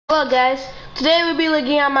Hello guys, today we'll be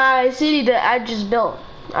looking at my city that I just built.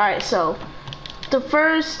 Alright, so the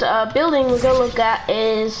first building we're gonna look at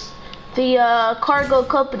is the cargo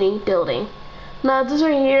company building. Now this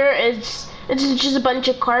right here is just a bunch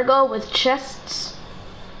of cargo with chests.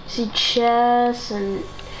 See chests, and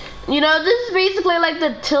you know, this is basically like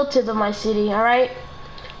the tilted of my city. Alright,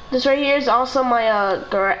 this right here is also my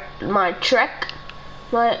my trek.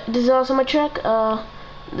 This is also my trek.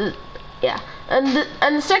 Yeah. And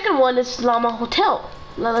the second one is Llama Hotel.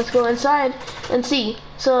 Now let's go inside and see.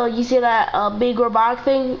 So you see that big robotic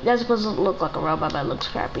thing? That's supposed to look like a robot, but it looks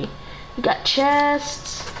crappy. You got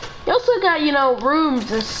chests. You also got, you know, rooms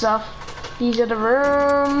and stuff. These are the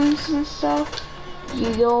rooms and stuff.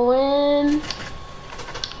 You go in.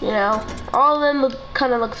 You know, all of them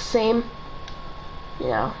kind of look the same. You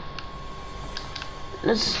know.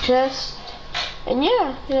 This chest. And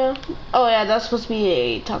yeah, oh yeah, that's supposed to be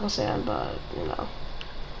a taco stand, but you know.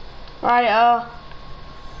 Alright,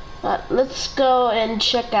 let's go and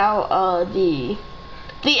check out the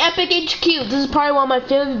Epic HQ. This is probably one of my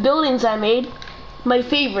favorite buildings I made. My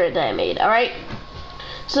favorite that I made. Alright.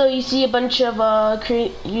 So you see a bunch of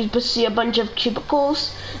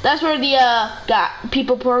cubicles. That's where the got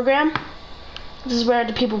people program. This is where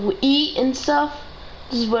the people will eat and stuff.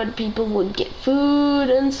 This is where the people would get food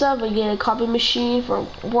and stuff, and get a copy machine for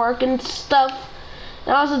work and stuff.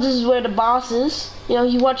 And also this is where the boss is. You know,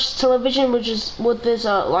 he watches television, which is with this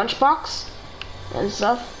lunchbox and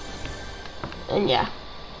stuff. And yeah,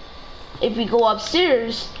 if we go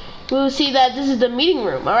upstairs, we will see that this is the meeting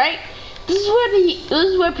room. All right, this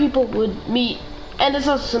is where people would meet, and there's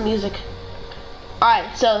also some music. All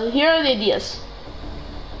right, so here are the ideas.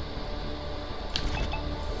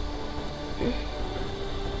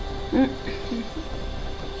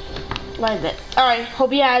 Like that. Alright,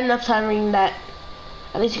 hope you had enough time reading that.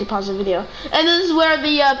 At least you can pause the video. And this is where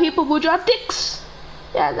the people would drop dicks.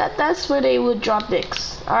 Yeah, that's where they would drop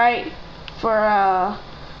dicks. Alright. For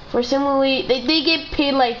similarly, they get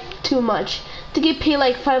paid like too much. They get paid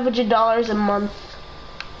like $500 a month.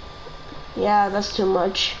 Yeah, that's too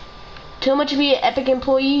much. Too much to be an Epic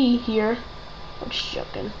employee here. I'm just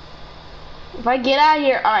joking. If I get out of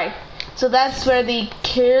here, alright. So that's where the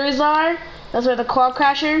carriers are. That's where the quad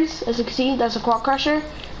crashers, as you can see, that's a quad crasher,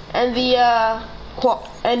 and the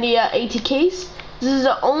ATKs. This is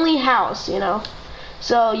the only house, you know.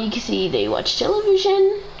 So you can see they watch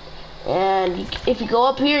television, and if you go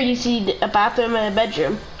up here, you see a bathroom and a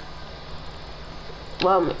bedroom.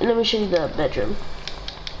 Well, let me show you the bedroom.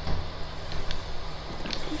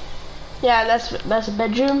 Yeah, that's a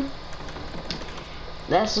bedroom.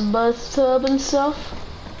 That's a bathtub and stuff.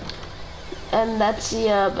 And that's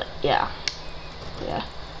the yeah,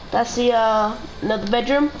 that's the another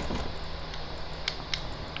bedroom.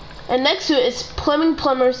 And next to it is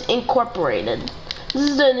Plumbers Incorporated. This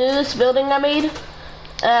is the newest building I made,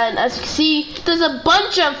 and as you can see, there's a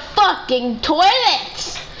bunch of fucking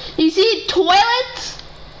toilets. You see toilets?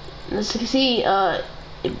 And as you can see,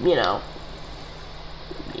 you know,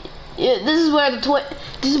 this is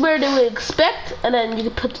where they would expect, and then you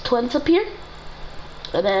can put the toilets up here.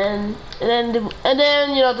 And then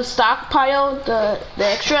you know, the stockpile, the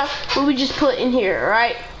extra, we just put in here,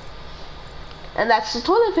 right? And that's the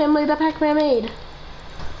toilet family that Pac-Man made.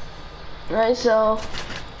 Right, so,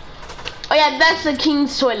 oh yeah, that's the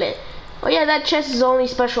king's toilet. Oh yeah, that chest is the only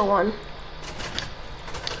special one.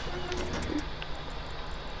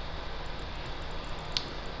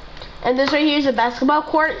 And this right here is a basketball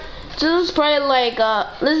court. So this is probably like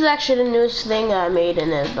this is actually the newest thing I made in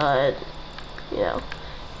it, but you know,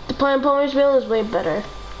 the Plumbers building is way better.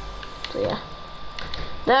 So yeah.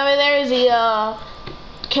 Now over there is the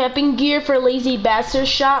camping gear for lazy bastard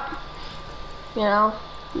shop. You know,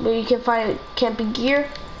 where you can find camping gear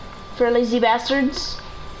for lazy bastards.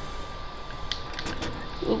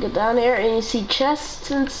 You go down there and you see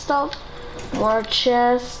chests and stuff. More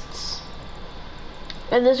chests.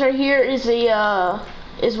 And this right here is a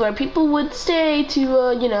is where people would stay to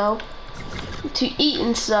you know, to eat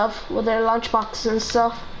and stuff with their lunchboxes and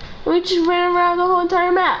stuff. And we just ran around the whole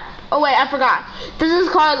entire map. Oh wait, I forgot. This is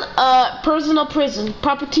called personal prison,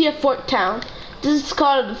 property of Forttown. This is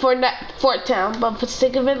called Forttown, but for the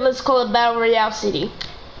sake of it, let's call it Battle Royale City.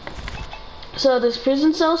 So there's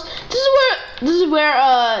prison cells. This is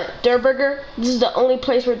where Durburger. This is the only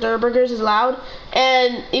place where Durburgers is allowed,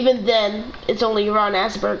 and even then, it's only raw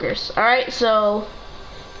ass burgers. All right, so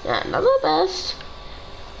yeah, not the best.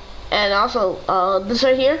 And also, this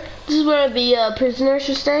right here, this is where the prisoners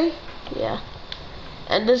should stay. Yeah.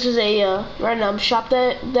 And this is a random shop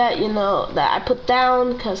that you know, that I put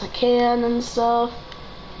down because I can and stuff.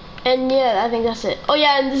 And yeah, I think that's it. Oh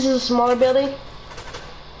yeah, and this is a smaller building.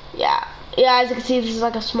 Yeah, as you can see, this is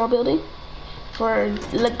like a small building for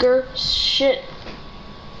liquor shit.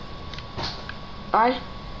 Alright,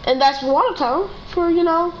 and that's water town for, you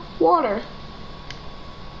know, water.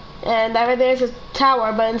 And that right there is a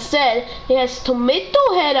tower, but instead it has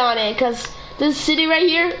tomato head on it, cause this city right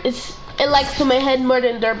here it likes tomato head more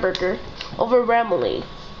than Dirt Burger over Ramley.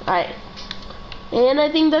 Alright, and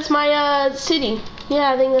I think that's my city.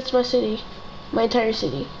 Yeah, I think that's my city, my entire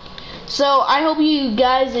city. So I hope you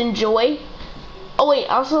guys enjoy. Oh wait,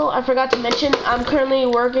 also I forgot to mention I'm currently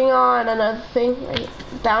working on another thing right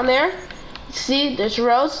down there. See, there's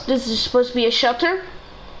roads. This is supposed to be a shelter.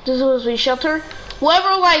 This is supposed to be a shelter.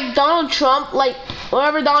 Whenever like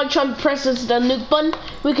whenever Donald Trump presses the nuke button,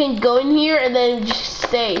 we can go in here and then just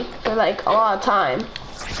stay for like a lot of time.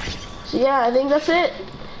 So yeah, I think that's it.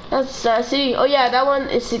 That's city. Oh yeah, that one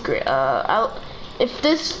is secret. If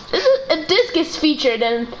this gets featured,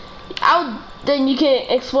 then you can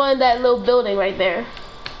explore that little building right there.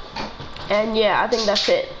 And yeah, I think that's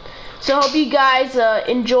it. So I hope you guys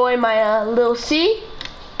enjoy my little city,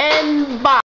 and bye.